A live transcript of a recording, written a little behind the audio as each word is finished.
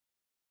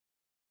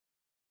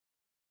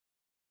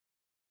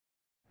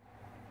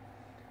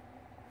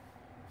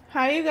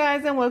Hi you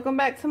guys, and welcome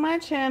back to my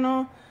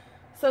channel.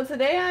 So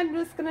today I'm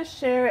just gonna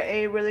share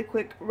a really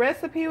quick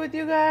recipe with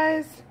you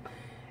guys,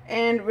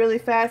 and really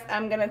fast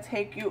I'm gonna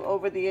take you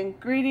over the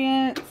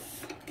ingredients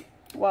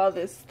while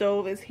this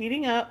stove is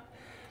heating up.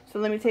 So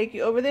let me take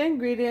you over the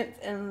ingredients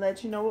and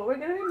let you know what we're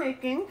gonna be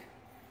making.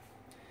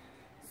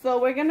 So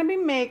we're gonna be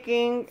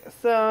making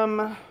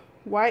some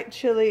white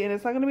chili, and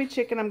it's not gonna be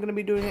chicken. I'm gonna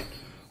be doing it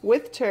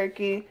with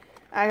turkey.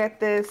 I got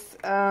this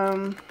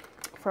from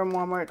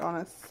Walmart on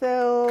a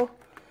sale.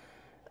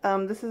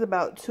 This is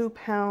about 2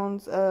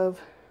 pounds of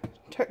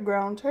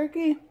ground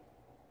turkey.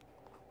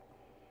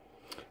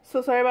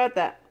 So sorry about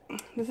that.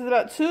 This is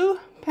about 2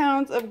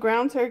 pounds of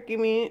ground turkey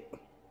meat.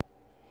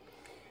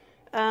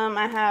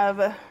 I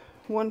have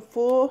 1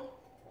 full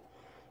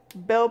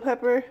bell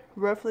pepper,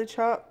 roughly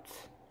chopped.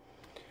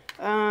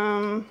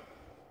 I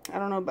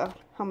don't know about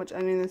how much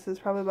onion this is.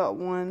 Probably about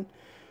 1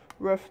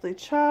 roughly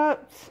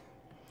chopped.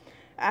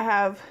 I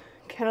have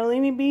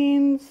cannellini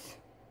beans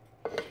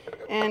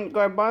and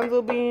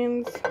garbanzo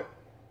beans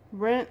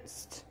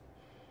rinsed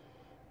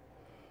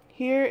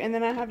here, and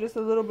then I have just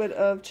a little bit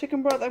of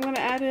chicken broth I'm going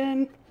to add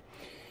in,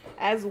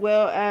 as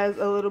well as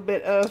a little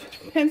bit of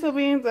pinto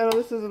beans. I know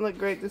this doesn't look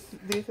great,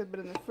 these have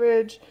been in the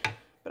fridge,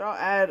 but I'll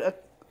add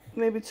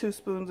maybe 2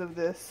 spoons of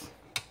this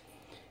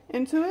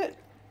into it,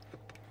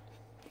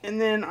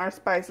 and then our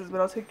spices,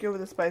 but I'll take you over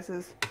the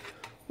spices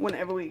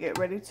whenever we get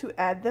ready to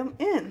add them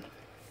in.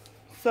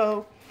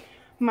 So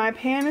my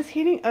pan is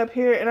heating up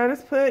here, and I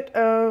just put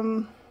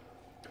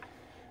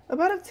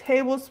about a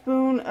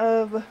tablespoon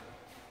of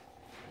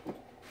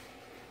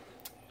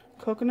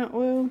coconut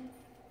oil.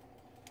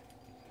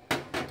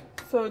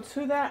 So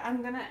to that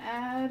I'm gonna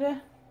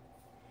add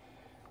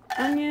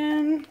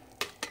onion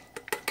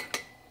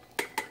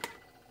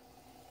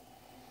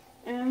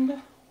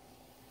and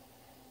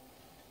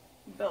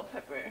bell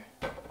pepper.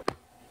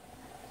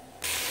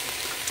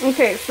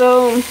 Okay,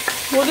 so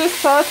we'll just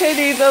saute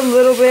these a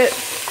little bit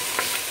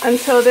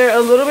until they're a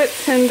little bit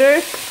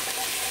tender,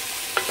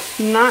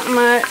 not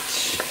much.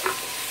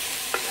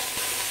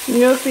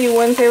 You'll see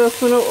 1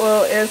 tablespoon of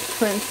oil is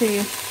plenty.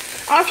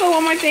 Also,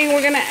 one more thing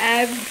we're gonna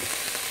add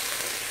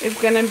is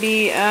gonna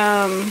be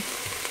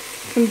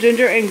some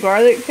ginger and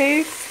garlic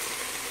paste,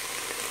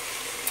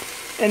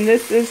 and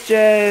this is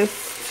just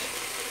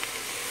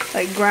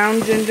like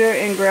ground ginger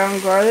and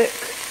ground garlic,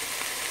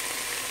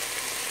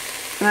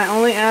 and I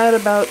only add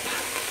about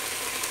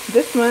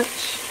this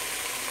much.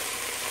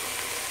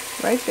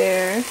 Right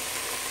there.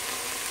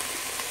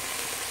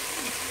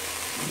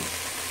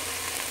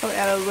 I'll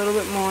add a little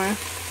bit more.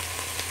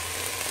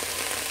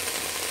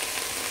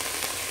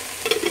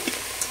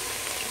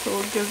 So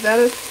we'll give that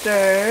a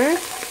stir.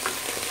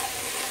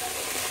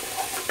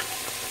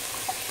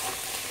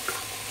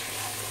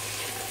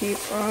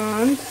 Keep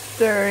on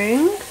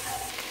stirring.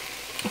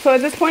 So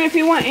at this point, if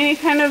you want any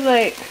kind of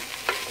like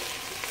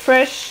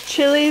fresh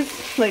chilies,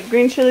 like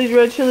green chilies,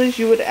 red chilies,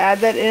 you would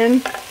add that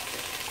in.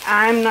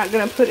 I'm not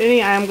going to put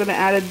any. I'm going to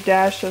add a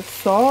dash of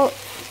salt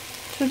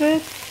to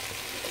this.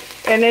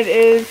 And it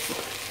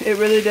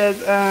really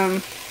does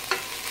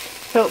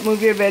help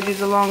move your veggies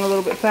along a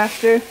little bit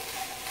faster.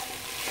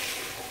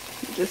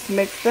 Just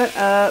mix that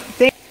up.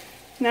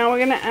 Now we're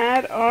going to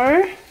add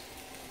our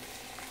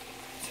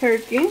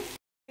turkey.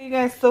 Okay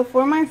guys, so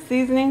for my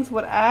seasonings,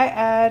 what I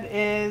add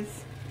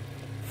is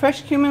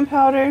fresh cumin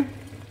powder.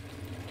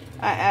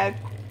 I add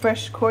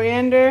fresh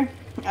coriander.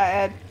 I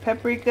add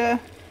paprika,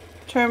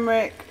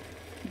 turmeric,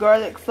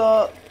 garlic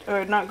salt,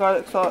 or not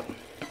garlic salt,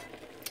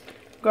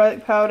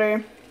 garlic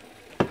powder,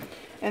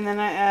 and then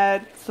I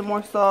add some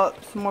more salt,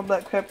 some more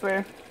black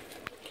pepper,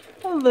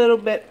 a little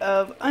bit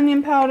of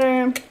onion powder.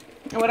 And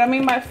what I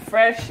mean by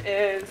fresh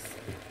is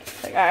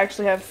like I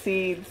actually have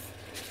seeds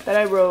that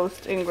I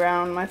roast and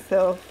ground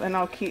myself, and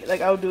I'll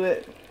do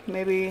it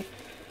maybe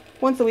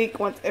once a week,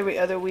 once every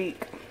other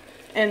week,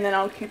 and then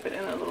I'll keep it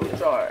in a little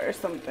jar or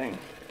something.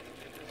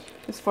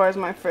 As far as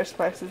my fresh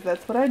spices,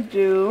 that's what I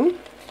do.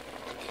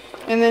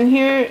 And then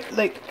here,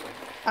 like,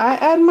 I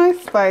add my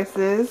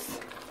spices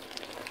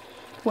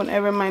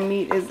whenever my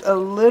meat is a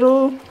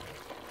little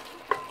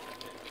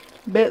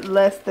bit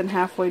less than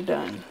halfway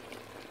done,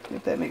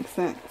 if that makes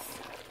sense.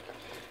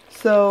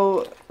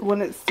 So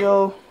when it's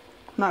still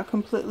not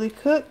completely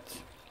cooked,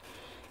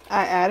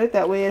 I add it.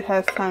 That way it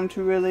has time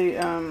to really,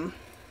 so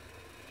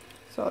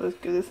I'll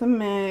just give this a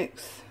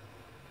mix.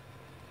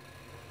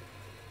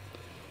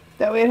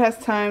 That way it has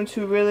time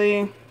to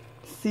really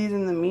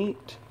season the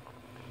meat.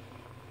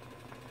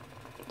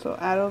 So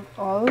add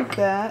all of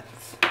that.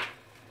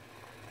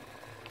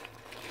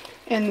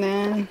 And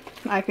then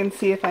I can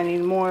see if I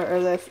need more or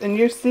less. And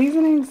your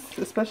seasonings,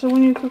 especially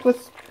when you cook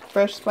with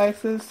fresh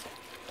spices,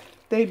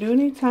 they do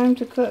need time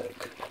to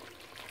cook.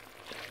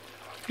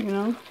 You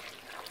know?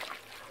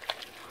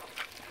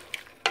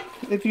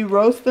 If you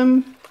roast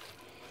them,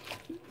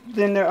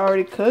 then they're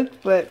already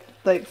cooked. But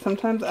like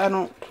sometimes I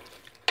don't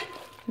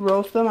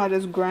roast them. I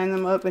just grind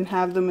them up and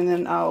have them, and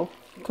then I'll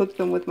cook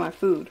them with my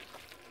food.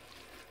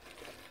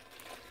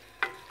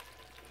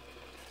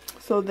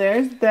 So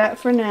there's that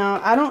for now.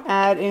 I don't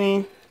add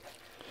any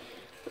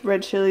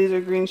red chilies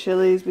or green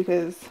chilies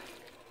because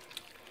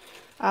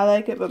I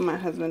like it, but my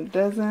husband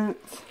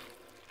doesn't.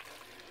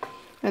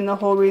 And the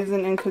whole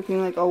reason in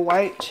cooking like a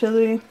white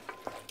chili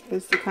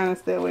is to kind of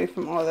stay away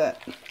from all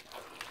that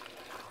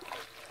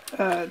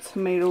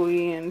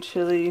tomatoey and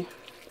chili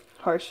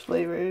harsh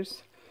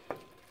flavors.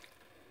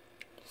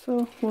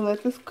 So we'll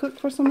let this cook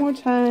for some more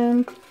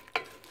time,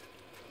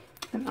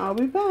 and I'll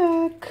be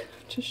back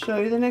to show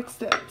you the next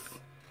steps.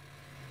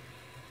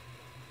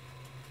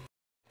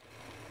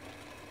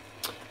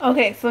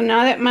 Okay, so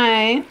now that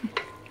my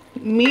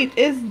meat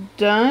is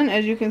done,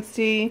 as you can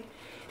see,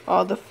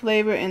 all the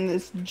flavor in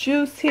this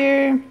juice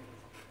here.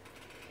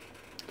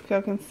 If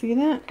y'all can see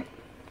that.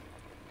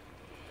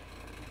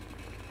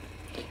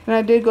 And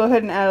I did go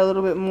ahead and add a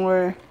little bit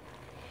more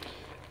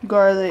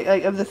garlic,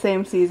 like of the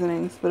same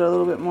seasonings, but a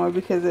little bit more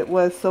because it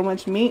was so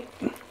much meat.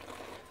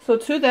 So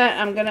to that,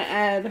 I'm going to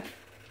add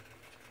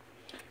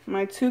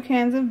my 2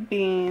 cans of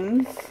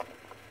beans.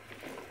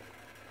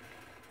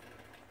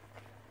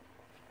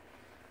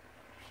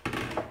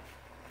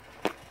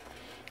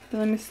 So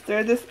let me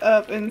stir this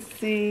up and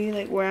see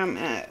like where I'm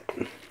at.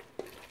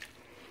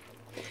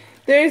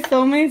 There's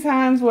so many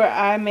times where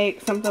I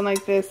make something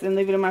like this and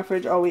leave it in my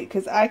fridge all week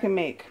because I can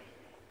eat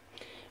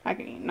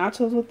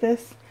nachos with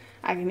this.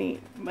 I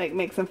can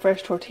make some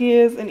fresh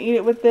tortillas and eat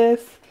it with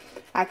this.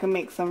 I can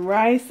make some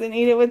rice and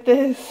eat it with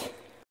this.